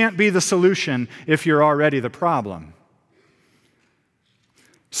 you can't be the solution if you're already the problem.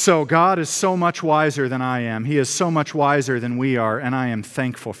 So God is so much wiser than I am. He is so much wiser than we are, and I am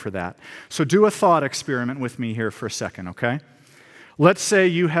thankful for that. So do a thought experiment with me here for a second, okay? Let's say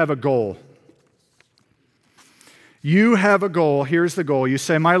you have a goal. You have a goal. Here's the goal. You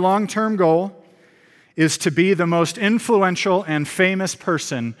say, my long-term goal is to be the most influential and famous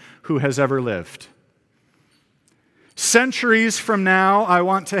person who has ever lived. Centuries from now, I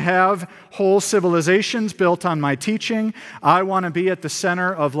want to have whole civilizations built on my teaching. I want to be at the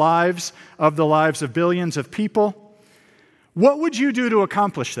center of the lives of billions of people. What would you do to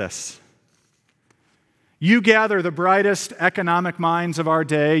accomplish this? You gather the brightest economic minds of our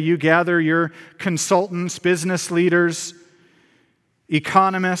day. You gather your consultants, business leaders,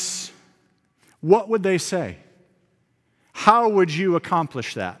 economists. What would they say? How would you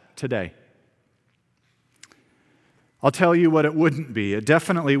accomplish that today? I'll tell you what it wouldn't be. It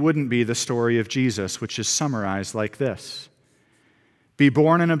definitely wouldn't be the story of Jesus, which is summarized like this. Be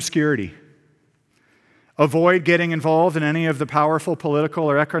born in obscurity. Avoid getting involved in any of the powerful political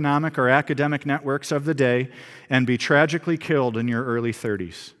or economic or academic networks of the day and be tragically killed in your early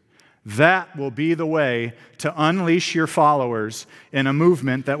 30s. That will be the way to unleash your followers in a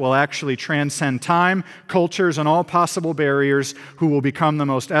movement that will actually transcend time, cultures, and all possible barriers, who will become the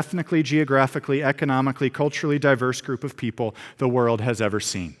most ethnically, geographically, economically, culturally diverse group of people the world has ever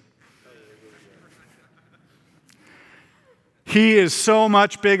seen. He is so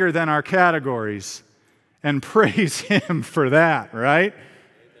much bigger than our categories, and praise Him for that, right?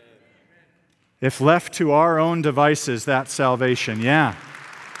 If left to our own devices, that's salvation, yeah.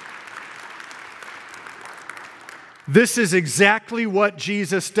 This is exactly what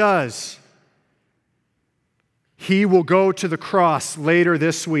Jesus does. He will go to the cross later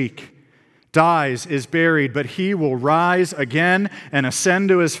this week, dies, is buried, but He will rise again and ascend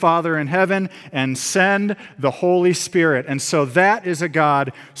to His Father in heaven and send the Holy Spirit. And so that is a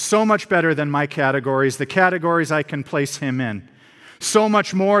God so much better than my categories, the categories I can place Him in. So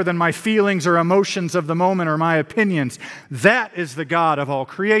much more than my feelings or emotions of the moment or my opinions. That is the God of all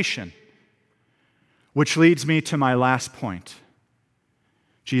creation. Which leads me to my last point.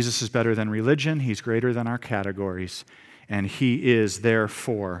 Jesus is better than religion. He's greater than our categories. And He is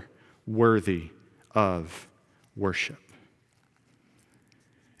therefore worthy of worship.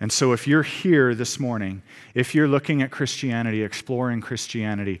 And so if you're here this morning, if you're looking at Christianity, exploring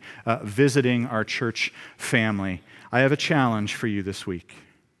Christianity, visiting our church family, I have a challenge for you this week.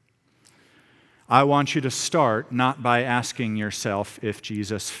 I want you to start not by asking yourself if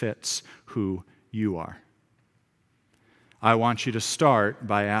Jesus fits who you are. I want you to start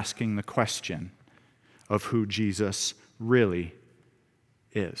by asking the question of who Jesus really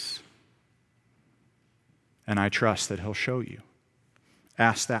is. And I trust that He'll show you.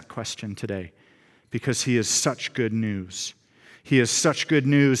 Ask that question today, because He is such good news. He is such good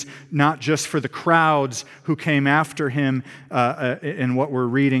news, not just for the crowds who came after Him in what we're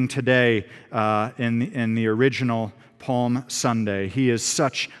reading today in the original Palm Sunday. He is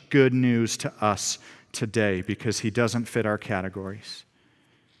such good news to us today because He doesn't fit our categories.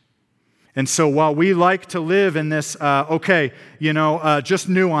 And so while we like to live in this, just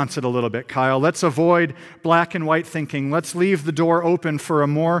nuance it a little bit, Kyle. Let's avoid black and white thinking. Let's leave the door open for a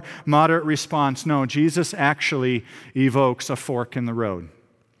more moderate response. No, Jesus actually evokes a fork in the road.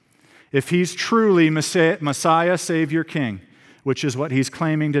 If He's truly Messiah, Savior, King, which is what He's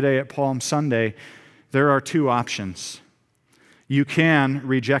claiming today at Palm Sunday, there are two options. You can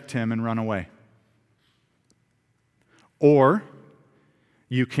reject Him and run away. Or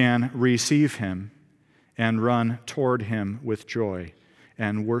you can receive Him and run toward Him with joy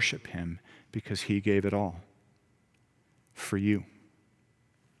and worship Him because He gave it all for you.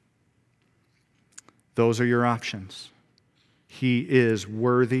 Those are your options. He is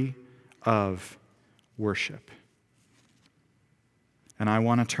worthy of worship. And I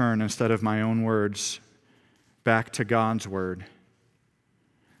want to turn, instead of my own words, back to God's word.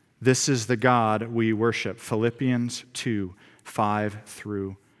 This is the God we worship. Philippians 2, 5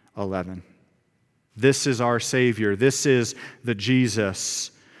 through 11. This is our Savior. This is the Jesus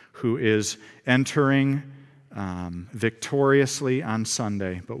who is entering victoriously on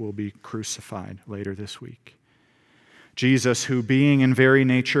Sunday, but will be crucified later this week. Jesus, who being in very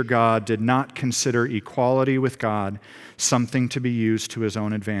nature God, did not consider equality with God something to be used to His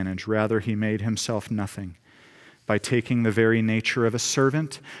own advantage. Rather, He made Himself nothing by taking the very nature of a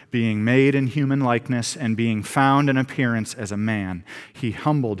servant, being made in human likeness, and being found in appearance as a man. He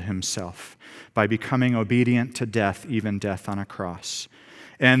humbled Himself by becoming obedient to death, even death on a cross.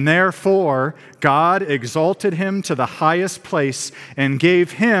 And therefore, God exalted Him to the highest place and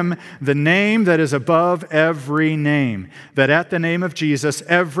gave Him the name that is above every name, that at the name of Jesus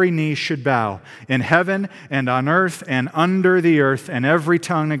every knee should bow, in heaven and on earth and under the earth, and every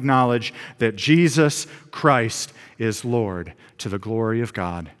tongue acknowledge that Jesus Christ is Lord, to the glory of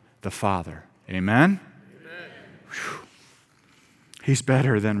God the Father. Amen? Amen. He's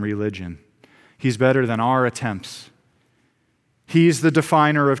better than religion. He's better than our attempts. He's the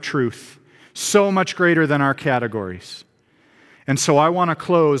definer of truth, so much greater than our categories. And so I want to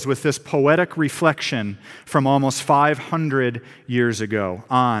close with this poetic reflection from almost 500 years ago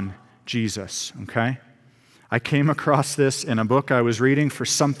on Jesus, okay? I came across this in a book I was reading for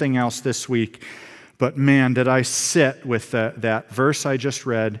something else this week, but man, did I sit with that verse I just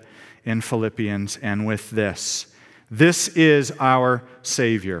read in Philippians and with this. This is our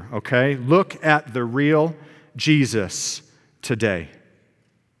Savior, okay? Look at the real Jesus today.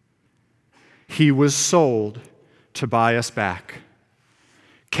 He was sold to buy us back,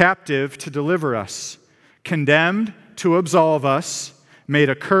 captive to deliver us, condemned to absolve us, made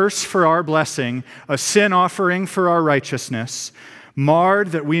a curse for our blessing, a sin offering for our righteousness, marred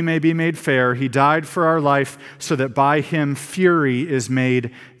that we may be made fair. He died for our life so that by Him fury is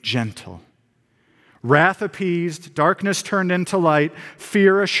made gentle. Wrath appeased, darkness turned into light,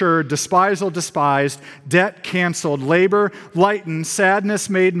 fear assured, despisal despised, debt canceled, labor lightened, sadness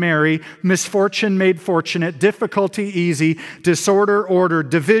made merry, misfortune made fortunate, difficulty easy, disorder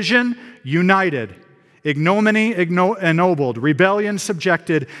ordered, division united, ignominy ennobled, rebellion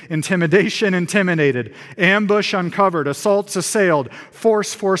subjected, intimidation intimidated, ambush uncovered, assaults assailed,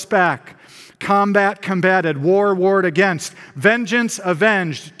 force forced back, combat combated, war warred against, vengeance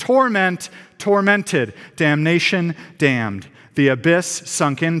avenged, torment tormented, damnation damned, the abyss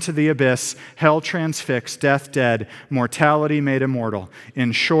sunk into the abyss, hell transfixed, death dead, mortality made immortal.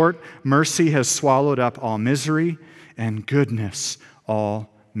 In short, mercy has swallowed up all misery, and goodness all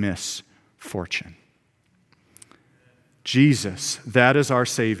misfortune. Jesus, that is our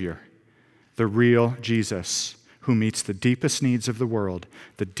Savior, the real Jesus, who meets the deepest needs of the world,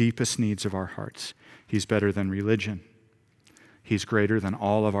 the deepest needs of our hearts. He's better than religion. He's greater than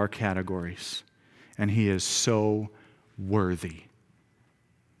all of our categories. And He is so worthy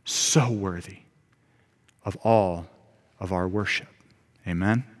of all of our worship.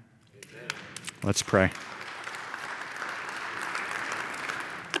 Amen? Amen. Let's pray.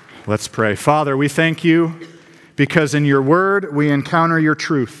 Let's pray. Father, we thank You because in Your word we encounter Your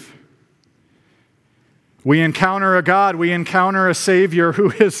truth. We encounter a God, we encounter a Savior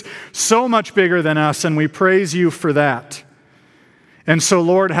who is so much bigger than us, and we praise You for that. And so,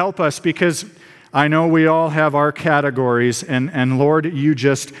 Lord, help us, because I know we all have our categories, and Lord, You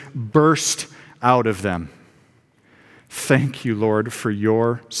just burst out of them. Thank you, Lord, for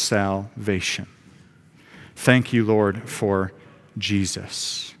your salvation. Thank you, Lord, for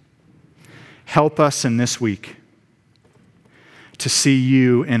Jesus. Help us in this week to see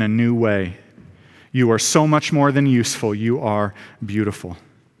you in a new way. You are so much more than useful. You are beautiful.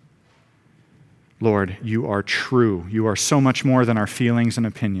 Lord, you are true. You are so much more than our feelings and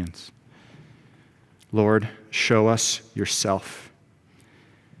opinions. Lord, show us yourself.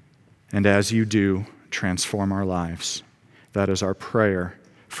 And as you do, transform our lives. That is our prayer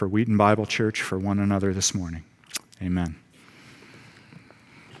for Wheaton Bible Church, for one another this morning. Amen.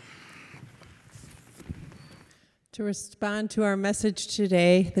 To respond to our message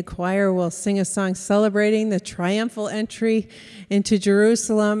today, the choir will sing a song celebrating the triumphal entry into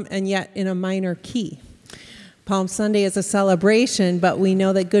Jerusalem, and yet in a minor key. Palm Sunday is a celebration, but we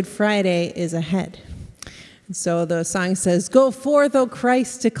know that Good Friday is ahead. And so the song says, "Go forth, O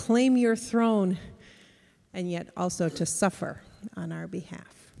Christ, to claim your throne, and yet also to suffer on our behalf."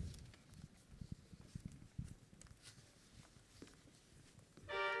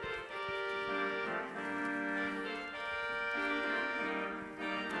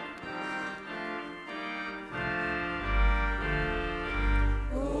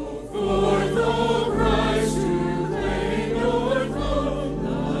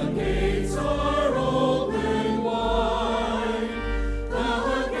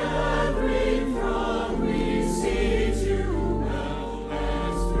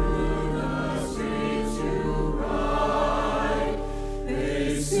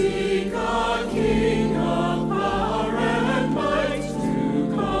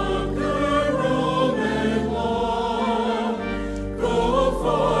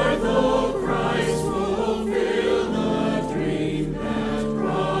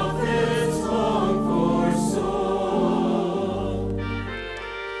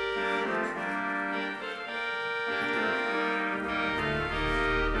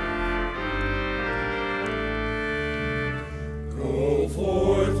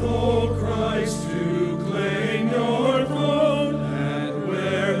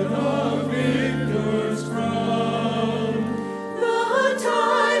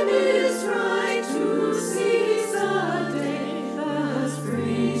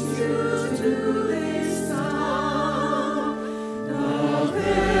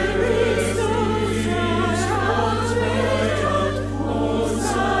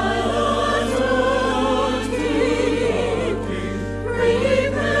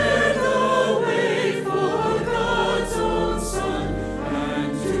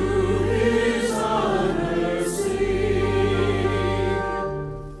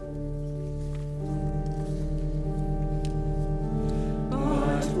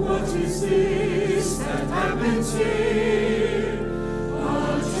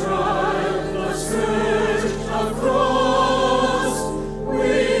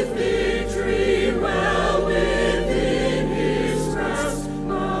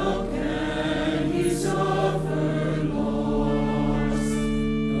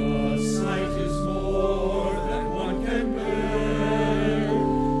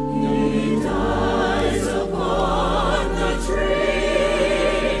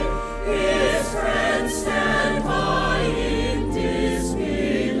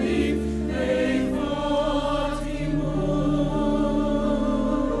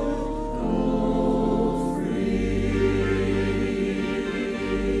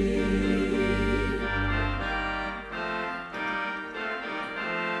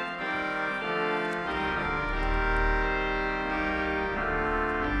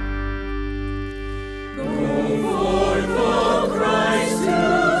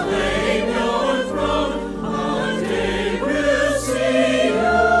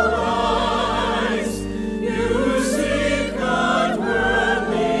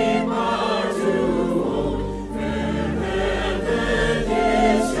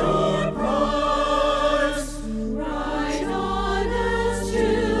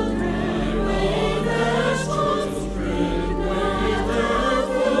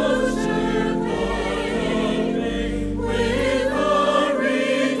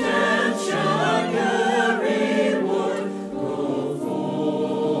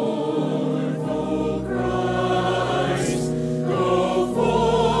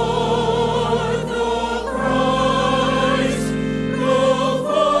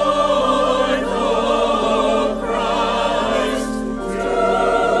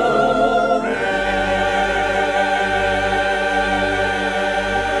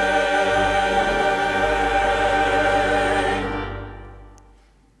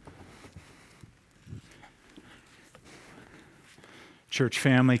 Church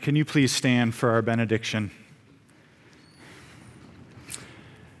family, can you please stand for our benediction?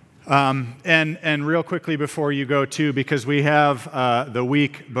 And real quickly before you go too, because we have the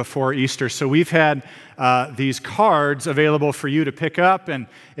week before Easter, so we've had these cards available for you to pick up, and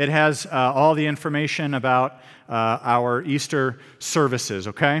it has all the information about our Easter services,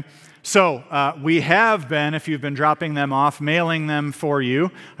 okay? So we have been, if you've been dropping them off, mailing them for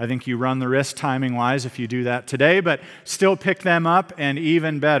you. I think you run the risk timing-wise if you do that today, but still pick them up, and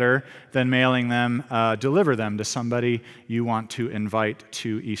even better than mailing them, deliver them to somebody you want to invite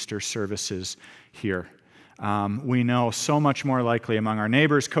to Easter services here. We know so much more likely among our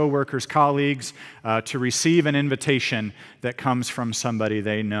neighbors, coworkers, colleagues, to receive an invitation that comes from somebody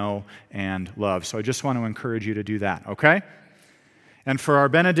they know and love. So I just want to encourage you to do that, okay? And for our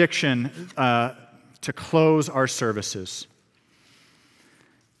benediction to close our services,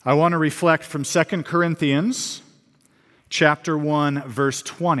 I want to reflect from 2 Corinthians chapter 1, verse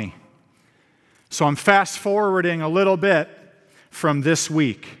 20. So I'm fast-forwarding a little bit from this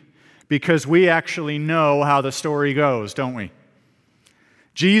week because we actually know how the story goes, don't we?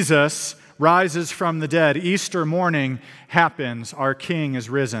 Jesus rises from the dead. Easter morning happens. Our King is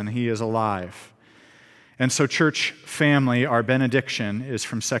risen. He is alive. And so, church family, our benediction is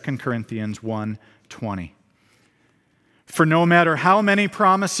from 2 Corinthians 1:20. For no matter how many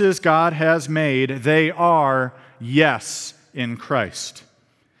promises God has made, they are yes in Christ.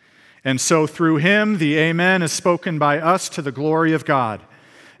 And so through him, the Amen is spoken by us to the glory of God.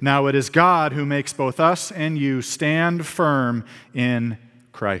 Now it is God who makes both us and you stand firm in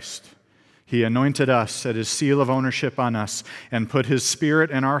Christ. He anointed us, set his seal of ownership on us, and put his Spirit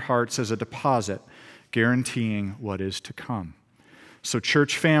in our hearts as a deposit, guaranteeing what is to come. So,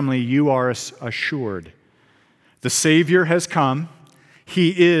 church family, you are assured. The Savior has come.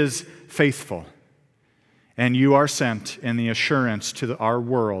 He is faithful. And you are sent in the assurance to our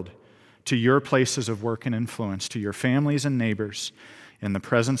world, to your places of work and influence, to your families and neighbors, in the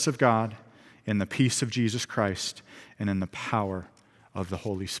presence of God, in the peace of Jesus Christ, and in the power of the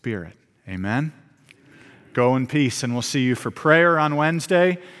Holy Spirit. Amen? Go in peace, and we'll see you for prayer on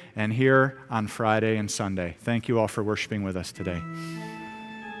Wednesday and here on Friday and Sunday. Thank you all for worshiping with us today.